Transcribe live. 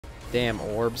Damn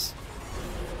orbs.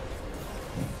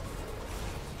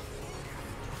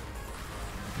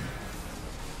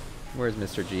 Where's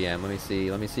MrGM? Let me see.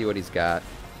 Let me see what he's got.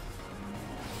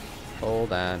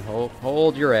 Hold on.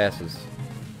 Hold your asses.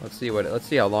 Let's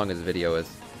see how long this video is.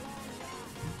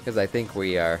 Because I think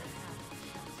we are.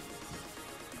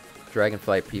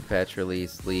 Dragonflight Prepatch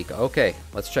release leak. Okay,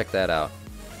 let's check that out.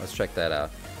 Let's check that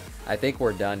out. I think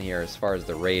we're done here as far as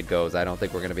the raid goes. I don't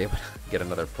think we're going to be able to get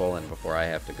another pull in before I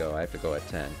have to go. I have to go at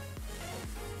 10.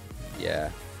 Yeah.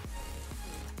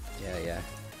 Yeah.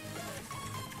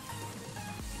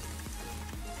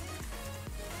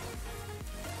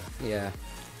 Yeah.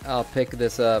 I'll pick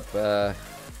this up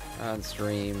on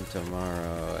stream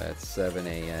tomorrow at 7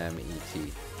 a.m.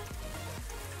 ET.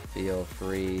 Feel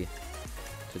free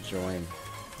to join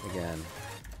again.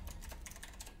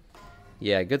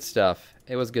 Yeah, good stuff.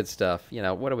 It was good stuff. You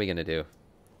know, what are we gonna do?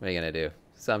 What are you gonna do?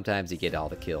 Sometimes you get all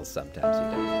the kills, sometimes you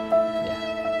don't. Yeah.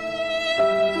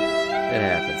 It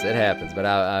happens. It happens. But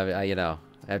I you know,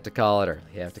 I have to call it early.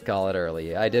 You have to call it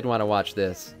early. I did want to watch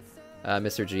this.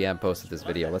 MrGM posted this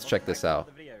video. Let's check this out.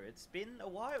 It's been a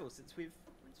while since we've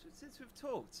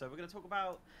talked, so we're going to talk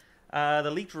about the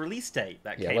leaked release date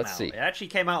that came out. See. It actually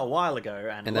came out a while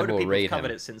ago, and a lot of people have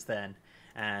covered it since then.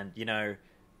 And you know,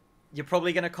 you're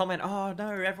probably going to comment, "Oh no,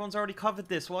 everyone's already covered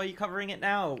this. Why are you covering it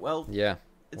now?" Well, yeah,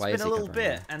 it's been a little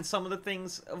bit, and some of the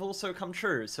things have also come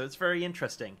true, so it's very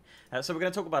interesting. So we're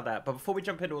going to talk about that. But before we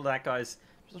jump into all that, guys,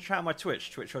 just try out my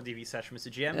Twitch,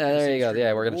 twitch.tv/MrGM. Yeah, there you go.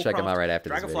 Yeah, we're going to check them out right after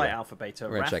this video. Dragonflight Alpha Beta,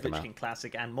 we're going to check them Wrath King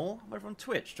Classic, and more over on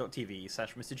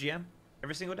twitch.tv/MrGM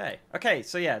every single day. Okay,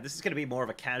 so yeah, this is going to be more of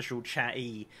a casual,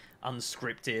 chatty,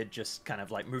 unscripted, just kind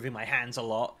of like moving my hands a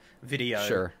lot video.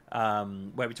 Sure.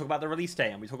 Where we talk about the release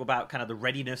date and we talk about kind of the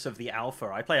readiness of the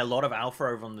alpha. I play a lot of alpha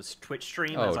over on this Twitch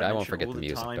stream. Oh, as I won't forget all the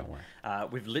music, time. don't worry.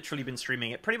 We've literally been streaming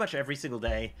it pretty much every single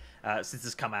day since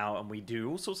it's come out, and we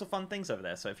do all sorts of fun things over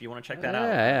there. So if you want to check that out,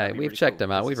 yeah, we've checked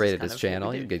them out. We've rated his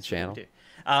channel. He's a good channel.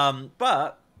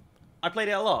 But I played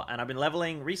it a lot, and I've been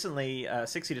leveling recently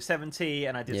 60 to 70,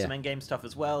 and I did some endgame stuff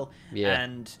as well. Yeah.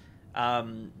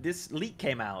 And this leak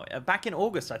came out back in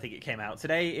August. I think it came out.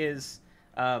 Today is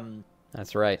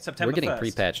that's right. September we're getting 1st.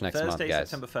 pre-patch next month, guys.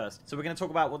 September 1st. So we're going to talk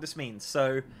about what this means.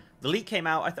 So the leak came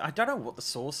out. I don't know what the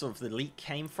source of the leak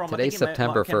came from. Today's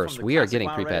September 1st. We are getting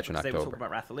pre-patch in October. They were talking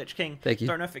about Wrath of the Lich King. Thank you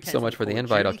so much for the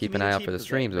invite. I'll keep an eye out for the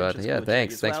streams. But yeah,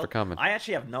 thanks for coming. I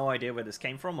actually have no idea where this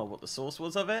came from or what the source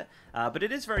was of it. But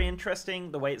it is very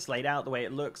interesting, the way it's laid out, the way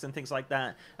it looks, and things like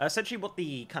that. Essentially, what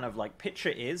the kind of like picture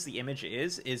is, the image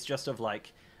is just of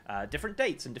like different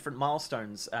dates and different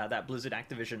milestones that Blizzard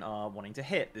Activision are wanting to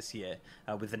hit this year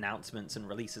with announcements and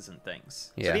releases and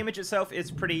things. Yeah. So the image itself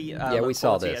is pretty low we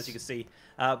saw quality, this, as you can see.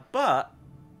 But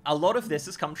a lot of this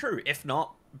has come true, if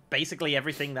not basically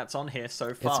everything that's on here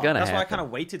so far. That's why I kind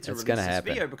of waited to release this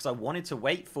video, because I wanted to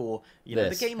wait for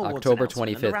the Game Awards October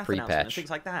 25th pre-patch and things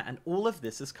like that, and all of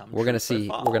this has come we're gonna see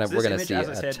so far. we're gonna see as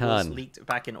I said, a ton was leaked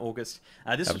back in August.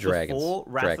 This was dragons. before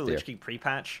Wrath of the Lich King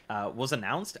pre-patch was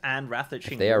announced, and Wrath of the Lich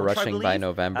King if they are launch, rushing by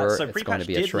November, it's going to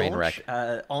be a train wreck.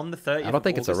 On the 30th I don't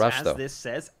think it's a rush, though. This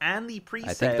says, and the pre-sale,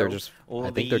 I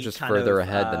think they're just further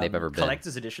ahead than they've ever been.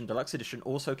 Collector's Edition, Deluxe Edition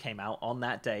also came out on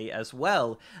that day as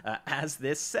well, as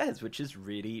this says, which is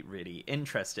really, really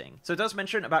interesting. So it does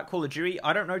mention about Call of Duty.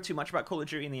 I don't know too much about Call of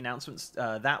Duty in the announcements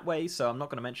that way, so I'm not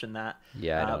going to mention that.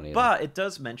 Yeah, I don't either. But it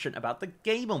does mention about the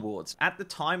Game Awards. At the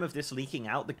time of this leaking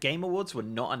out, the Game Awards were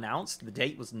not announced. The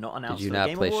date was not announced for the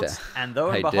Game Awards. And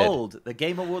lo and behold, the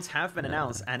Game Awards have been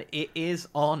announced, and it is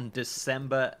on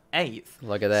December 8th.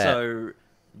 Look at that. So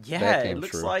yeah, it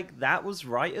looks like that was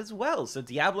right as well. So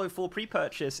Diablo 4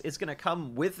 pre-purchase is going to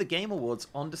come with the Game Awards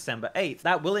on December 8th.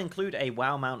 That will include a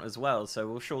WoW mount as well, so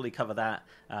we'll surely cover that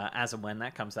as and when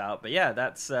that comes out. But yeah,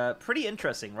 that's pretty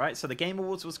interesting, right? So the Game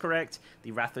Awards was correct.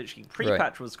 The Wrath of the Lich King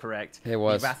pre-patch was correct. It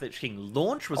was. The Wrath of the Lich King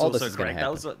launch was also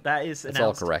correct. That is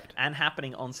announced all correct and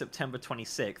happening on September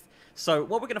 26th. So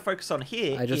what we're going to focus on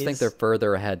here I just think they're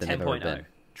further ahead than they've ever been.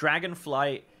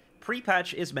 Dragonflight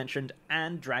pre-patch is mentioned,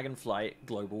 and Dragonflight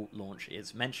global launch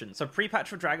is mentioned. So pre-patch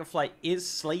for Dragonflight is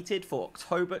slated for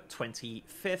October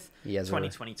 25th,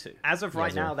 2022. As of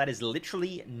right now, that is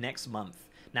literally next month.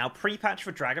 Now, pre-patch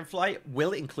for Dragonflight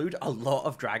will include a lot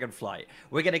of Dragonflight.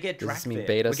 We're going to get Dragonflight.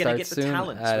 We're going to get the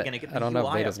talents. We're going to get the UI. I don't know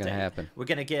if beta's going to happen. We're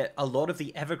going to get a lot of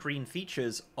the evergreen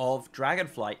features of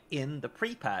Dragonflight in the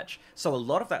pre-patch. So a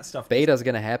lot of that stuff. Beta's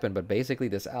going to happen, but basically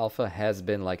this alpha has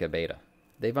been like a beta.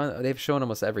 They've shown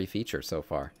almost every feature so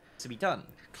far. to be done.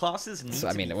 Classes need So,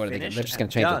 I mean, to be what are finished. They're just going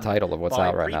to change the title of what's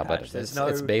out right now, but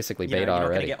it's basically beta you're not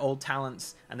already. going to get old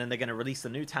talents, and then they're going to release the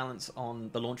new talents on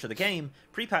the launch of the game.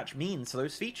 Pre-patch means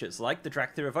those features, like the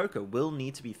Dracthyr Evoker, will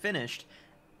need to be finished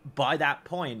by that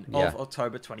point of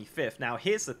October 25th. Now,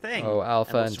 here's the thing. Alpha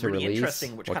and what's into really release.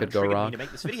 interesting, which What kind could of go triggered wrong? me to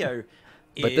make this video.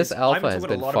 But this alpha has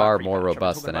been far more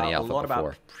robust than any alpha before. A lot before.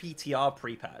 about PTR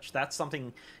pre-patch. That's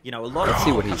something, you know, a lot Let's of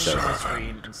see what people he coming says. on the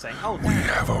screen and saying, oh,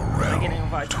 damn, they're getting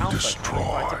invited to alpha, getting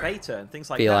invited to beta, and things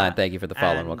like Feline, that. thank you for the follow,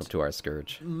 and And welcome to our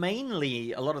Scourge.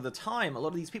 mainly, a lot of the time, a lot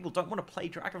of these people don't want to play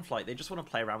Dragonflight. They just want to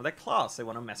play around with their class. They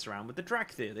want to mess around with the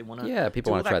Dracthyr. They want to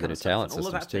people want to try the new talent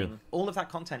systems too. All of that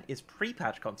content is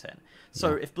pre-patch content.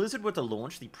 So if Blizzard were to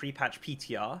launch the pre-patch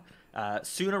PTR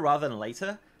sooner rather than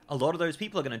later, a lot of those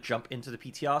people are going to jump into the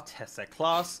PTR, test their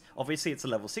class. Obviously, it's a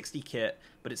level 60 kit,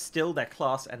 but it's still their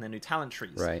class and their new talent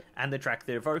trees. Right. And the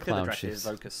Dracthyr Evoker, the Dracthyr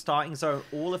Evoker starting zone,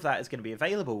 all of that is going to be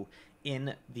available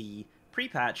in the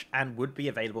pre-patch and would be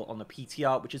available on the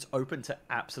PTR, which is open to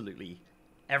absolutely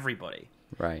everybody.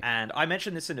 Right. And I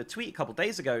mentioned this in a tweet a couple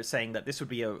days ago, saying that this would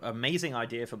be an amazing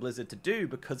idea for Blizzard to do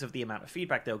because of the amount of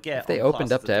feedback they'll get. If they on opened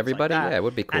classes up and to things everybody, like that. yeah, it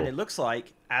would be cool. And it looks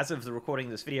like, as of the recording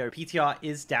of this video, PTR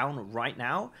is down right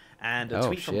now. And a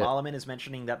tweet from Malaman is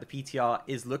mentioning that the PTR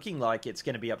is looking like it's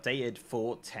going to be updated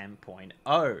for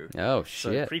 10.0. Oh,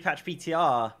 shit. So pre-patch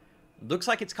PTR looks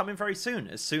like it's coming very soon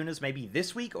as maybe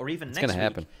this week or even next week.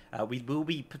 Happen. We will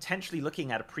be potentially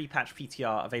looking at a pre-patch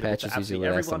PTR available to Patches absolutely usually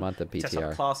last a everyone. month of Test out PTR.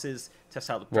 the classes, test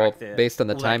out the Well, Dracthyr, based on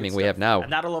the all that good timing we stuff. have now.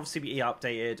 And that'll obviously be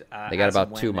updated. They got as about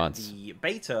and 2 when months. The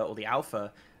beta or the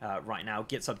alpha right now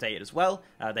gets updated as well.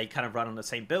 They kind of run on the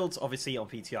same builds. Obviously, on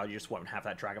PTR, you just won't have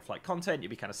that Dragonflight content. You'll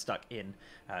be kind of stuck in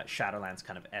Shadowlands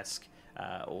kind of esque.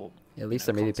 Or at least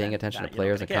they're maybe paying attention to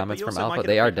players and get. comments from also Alpha. might get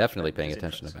They a are pre-patch definitely event, paying which is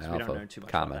attention to interesting, 'cause we don't know Alpha too much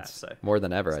about comments. that, so More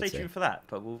than ever, stay I'd say. tuned for that,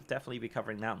 but we'll definitely be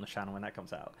covering that on the channel when that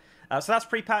comes out. So that's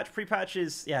pre-patch. Pre-patch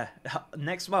is,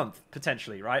 next month,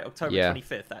 potentially, right? October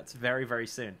 25th. That's very, very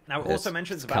soon. Now, it also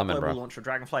mentions about global launch for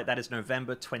Dragonflight. That is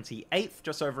November 28th,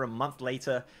 just over a month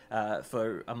later,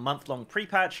 for a month-long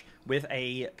pre-patch with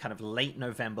a kind of late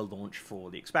November launch for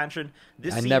the expansion.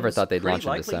 This I never thought they'd launch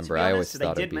in December. I always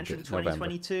thought it'd be November. They did mention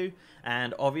 2022,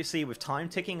 and obviously with time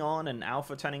ticking on and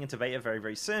Alpha turning into Beta very,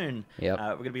 very soon, we're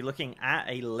going to be looking at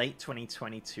a late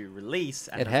 2022 release.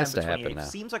 And it has to happen now.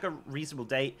 Seems like a reasonable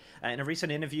date. In a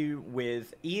recent interview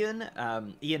with Ian,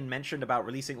 Ian mentioned about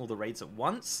releasing all the raids at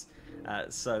once.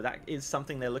 So that is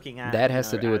something they're looking at. That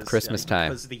has to do with Christmas time.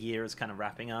 Because the year is kind of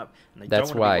wrapping up. And they That's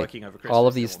don't want to why be working over Christmas. all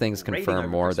of these things confirm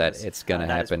more that it's going to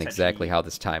happen exactly how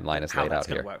this timeline is laid out here. How that's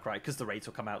going to work, right? Because the raids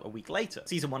will come out a week later.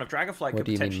 Season 1 of Dragonflight could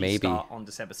potentially start on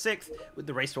December 6th, with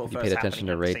the race 12 first happening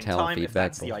at the same time. If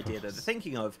that's the idea that they're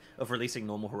thinking of releasing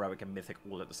normal, heroic, and mythic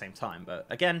all at the same time. But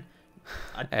again,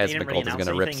 they didn't really announce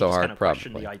anything. Just kind of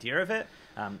questioned the idea of it.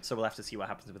 So we'll have to see what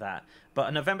happens with that.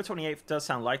 But November 28th does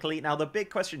sound likely. Now, the big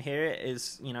question here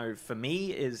is, you know, for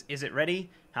me, is it ready?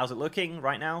 How's it looking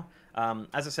right now?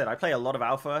 As I said, I play a lot of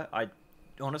Alpha.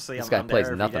 Honestly, this guy plays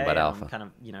nothing but Alpha. I'm kind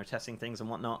of, you know, testing things and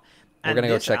whatnot. We're going to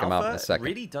go check him out in a second.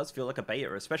 Really does feel like a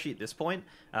beta, especially at this point.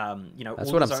 You know,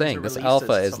 that's what I'm saying. This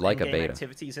alpha is like a beta.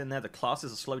 Activities in there. The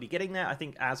classes are slowly getting there. I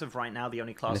think as of right now, the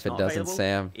only class not available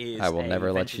Sam, is I will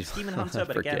never let you Demon Hunter.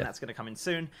 But again, that's going to come in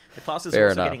soon. The classes Fair are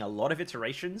also enough. getting a lot of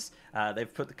iterations.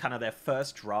 They've put kind of their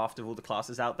first draft of all the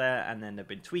classes out there, and then they've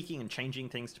been tweaking and changing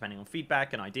things depending on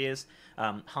feedback and ideas.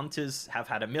 Hunters have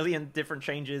had a million different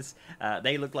changes.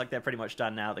 They look like they're pretty much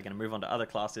done now. They're going to move on to other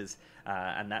classes,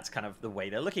 and that's kind of the way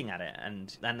they're looking at it.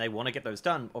 And they want to get those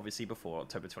done, obviously, before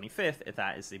October 25th, if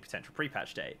that is the potential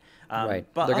pre-patch date. Right.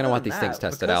 But they're going to want these things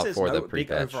tested out for the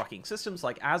pre-patch. Big overarching systems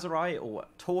like Azurai or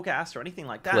Torghast or anything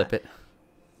like that, Clip it.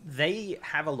 They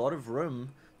have a lot of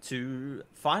room to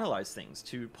finalize things,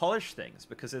 to polish things,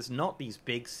 because there's not these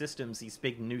big systems, these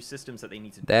big new systems that they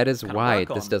need to. That is why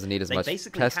this doesn't need as much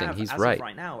testing. He's right.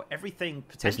 Right now, everything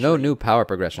there's no new power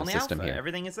progression on the system alpha, here.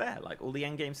 Everything is there, like all the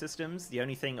endgame systems. The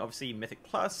only thing, obviously, Mythic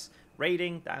Plus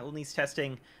raiding that all needs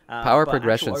testing. Power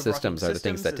progression systems are the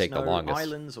things that take the longest.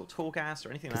 Islands or Torghast or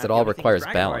anything like that. Because it all requires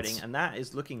balance. Riding, and that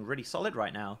is looking really solid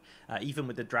right now. Even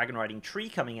with the dragon riding tree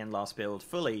coming in last build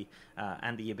fully,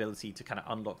 and the ability to kind of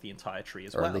unlock the entire tree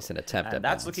as well. Or at least an attempt at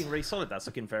that's balance. looking really solid. That's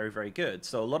looking very, very good.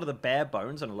 So a lot of the bare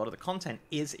bones and a lot of the content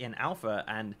is in alpha.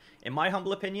 And in my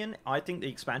humble opinion, I think the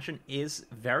expansion is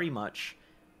very much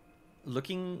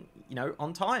looking, you know,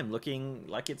 on time, looking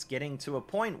like it's getting to a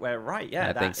point where,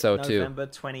 I think so too.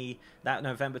 That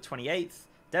November 28th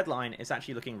deadline is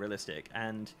actually looking realistic.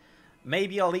 And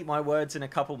maybe I'll eat my words in a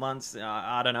couple months.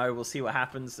 I don't know. We'll see what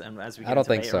happens. And as we get I don't into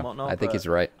think beta so. and whatnot, I think he's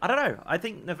right. I don't know. I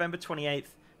think November 28th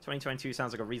 2022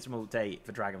 sounds like a reasonable date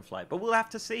for Dragonflight, but we'll have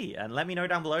to see. And let me know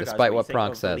down below, guys, Despite what you think Pronk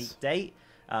of the says. leak date.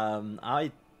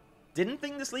 I didn't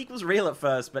think this leak was real at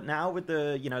first, but now with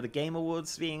the the Game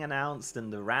Awards being announced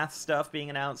and the Wrath stuff being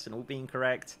announced and all being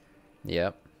correct,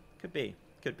 yep, could be.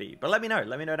 But let me know.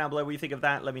 Let me know down below what you think of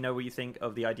that. Let me know what you think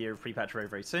of the idea of Prepatch very,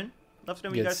 very soon. Love to know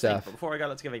what you guys think. But before I go,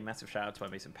 let's give a massive shout out to our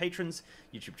amazing patrons,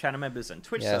 YouTube channel members, and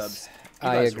Twitch subs.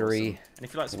 I agree. Awesome. And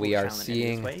if you like to support we the are channel in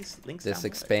seeing any ways, links this down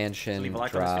expansion so leave a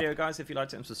like drop on this video, guys, if you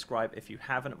liked it, and subscribe if you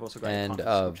haven't. I've also got end a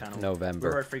of channel. November.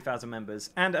 We're over 3,000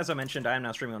 members. And as I mentioned, I am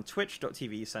now streaming on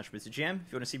twitch.tv/MrGM. If you want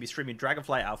to see me streaming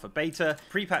Dragonflight Alpha Beta,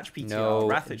 Prepatch PTR, No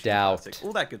Wrath doubt. Classic,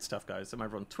 all that good stuff, guys. I'm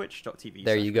over on twitch.tv.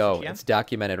 There you go. It's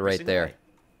documented right there.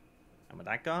 And with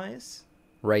that, guys,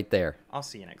 right there. I'll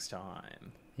see you next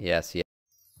time. Yes.